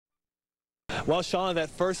Well, Sean,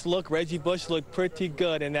 that first look, Reggie Bush looked pretty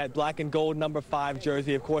good in that black and gold number 5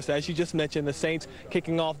 jersey. Of course, as you just mentioned, the Saints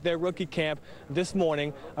kicking off their rookie camp this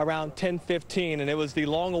morning around 10:15, and it was the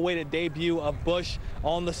long-awaited debut of Bush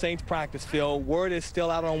on the Saints practice field. Word is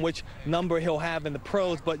still out on which number he'll have in the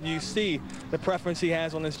pros, but you see the preference he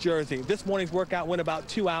has on his jersey. This morning's workout went about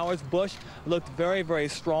 2 hours. Bush looked very, very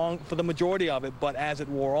strong for the majority of it, but as it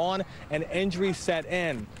wore on, an injury set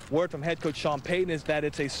in. Word from head coach Sean Payton is that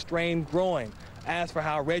it's a strained groin. As for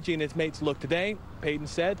how Reggie and his mates look today, Payton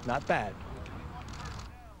said, not bad.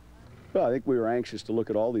 Well, I think we were anxious to look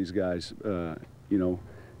at all these guys. You know,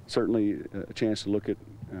 certainly a chance to look at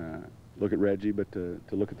Reggie, but to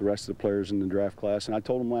look at the rest of the players in the draft class. And I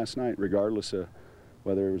told them last night, regardless of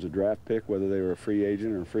whether it was a draft pick, whether they were a free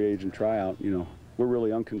agent or a free agent tryout, you know, we're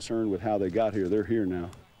really unconcerned with how they got here. They're here now.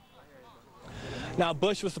 Now,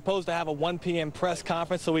 Bush was supposed to have a 1 p.m. press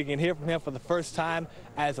conference so we can hear from him for the first time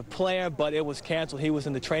as a player, but it was canceled. He was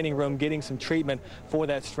in the training room getting some treatment for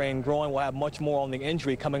that strained groin. We'll have much more on the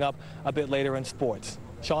injury coming up a bit later in sports.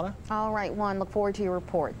 Shauna? All right, Juan, look forward to your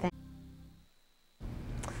report.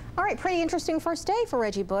 All right, pretty interesting first day for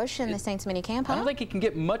Reggie Bush in the Saints minicamp, huh? I don't think it can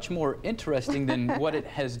get much more interesting than what it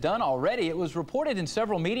has done already. It was reported in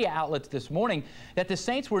several media outlets this morning that the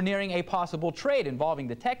Saints were nearing a possible trade involving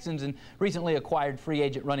the Texans and recently acquired free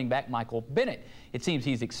agent running back Michael Bennett. It seems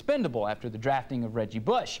he's expendable after the drafting of Reggie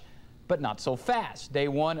Bush. But not so fast. Day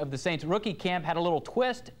one of the Saints rookie camp had a little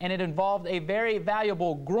twist, and it involved a very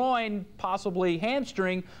valuable groin, possibly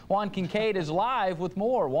hamstring. Juan Kincaid is live with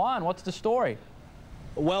more. Juan, what's the story?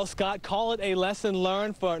 Well, Scott, call it a lesson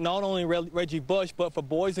learned for not only Reggie Bush, but for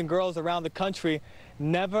boys and girls around the country.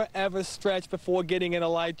 Never, ever stretch before getting in a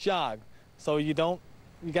light jog. So you got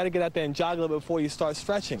to get out there and jog a little bit before you start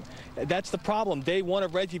stretching. That's the problem. Day one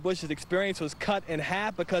of Reggie Bush's experience was cut in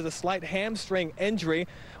half because of slight hamstring injury,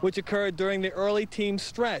 which occurred during the early team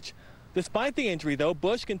stretch. Despite the injury, though,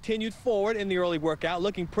 Bush continued forward in the early workout,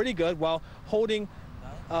 looking pretty good while holding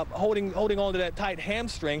on to that tight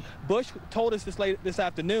hamstring. Bush told us this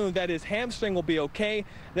afternoon that his hamstring will be okay,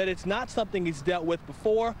 that it's not something he's dealt with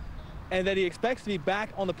before, and that he expects to be back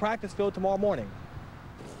on the practice field tomorrow morning.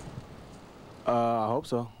 I hope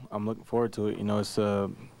so. I'm looking forward to it. You know, it's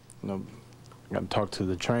you know, I got to talk to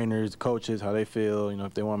the trainers, the coaches, how they feel. You know,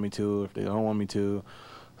 if they want me to, if they don't want me to.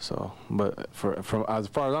 So, but from as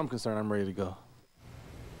far as I'm concerned, I'm ready to go.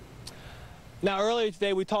 Now, earlier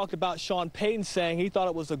today, we talked about Sean Payton saying he thought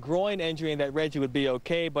it was a groin injury and that Reggie would be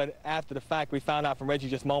okay, but after the fact, we found out from Reggie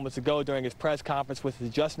just moments ago during his press conference, which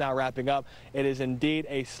is just now wrapping up, it is indeed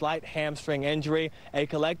a slight hamstring injury. A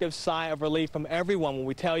collective sigh of relief from everyone when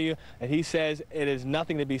we tell you that he says it is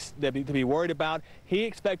nothing to be worried about. He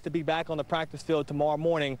expects to be back on the practice field tomorrow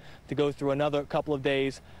morning to go through another couple of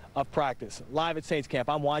days of practice. Live at Saints Camp,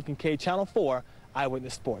 I'm Juan Kincaid, Channel 4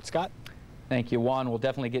 Eyewitness Sports. Scott? Thank you, Juan. We'll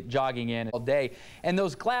definitely get jogging in all day. And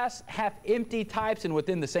those glass half-empty types, and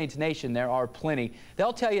within the Saints Nation, there are plenty.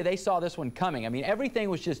 They'll tell you they saw this one coming. I mean, everything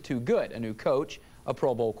was just too good. A new coach, a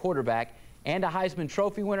Pro Bowl quarterback, and a Heisman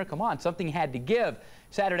Trophy winner. Come on, something had to give.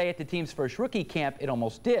 Saturday at the team's first rookie camp, it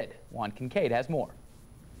almost did. Juan Kincaid has more.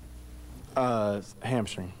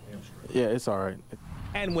 Hamstring. Yeah, it's all right.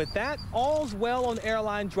 And with that, all's well on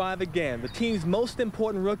Airline Drive again. The team's most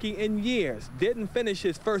important rookie in years didn't finish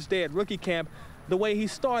his first day at rookie camp the way he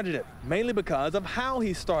started it, mainly because of how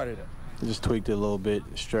he started it. Just tweaked it a little bit,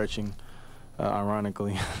 stretching,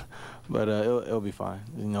 ironically, but it'll be fine.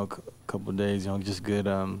 You know, a couple of days, you know, just good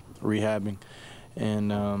rehabbing,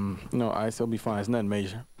 and you know, it'll be fine. It's nothing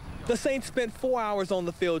major. The Saints spent 4 hours on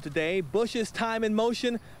the field today. Bush's time in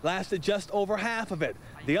motion lasted just over half of it.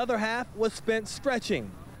 The other half was spent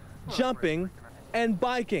stretching, jumping, and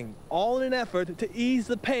biking, all in an effort to ease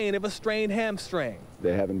the pain of a strained hamstring.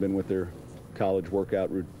 They haven't been with their college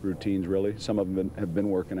workout routines, really. Some of them have been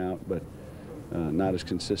working out, but not as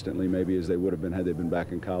consistently maybe as they would have been had they been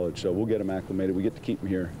back in college. So we'll get them acclimated. We get to keep them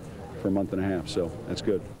here for a month and a half, so that's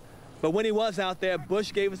good. But when he was out there,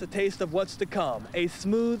 Bush gave us a taste of what's to come. A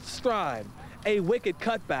smooth stride, a wicked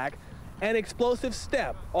cutback, an explosive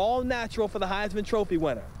step, all natural for the Heisman Trophy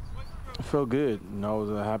winner. I felt good. You know, I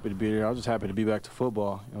was happy to be there. I was just happy to be back to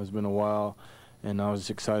football. You know, it's been a while, and I was just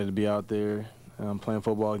excited to be out there playing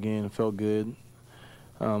football again. It felt good.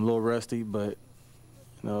 A little rusty, but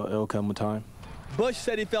you know, it'll come with time. Bush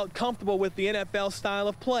said he felt comfortable with the NFL style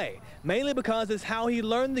of play, mainly because it's how he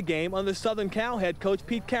learned the game under Southern Cal head coach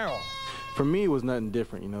Pete Carroll. For me, it was nothing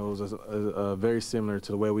different. You know, it was very similar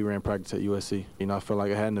to the way we ran practice at USC. You know, I felt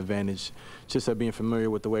like I had an advantage just at being familiar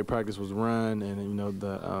with the way practice was run, and you know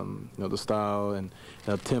the style and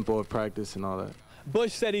the tempo of practice and all that.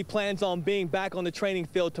 Bush said he plans on being back on the training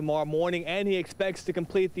field tomorrow morning, and he expects to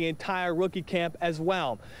complete the entire rookie camp as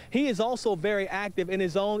well. He is also very active in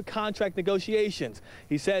his own contract negotiations.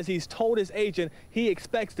 He says he's told his agent he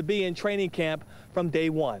expects to be in training camp from day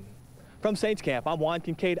one. From Saints Camp, I'm Juan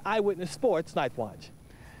Kincaid, Eyewitness Sports Night Watch.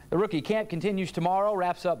 The rookie camp continues tomorrow,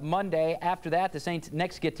 wraps up Monday. After that, the Saints'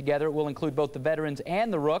 next get-together will include both the veterans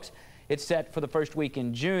and the rooks. It's set for the first week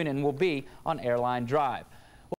in June and will be on Airline Drive.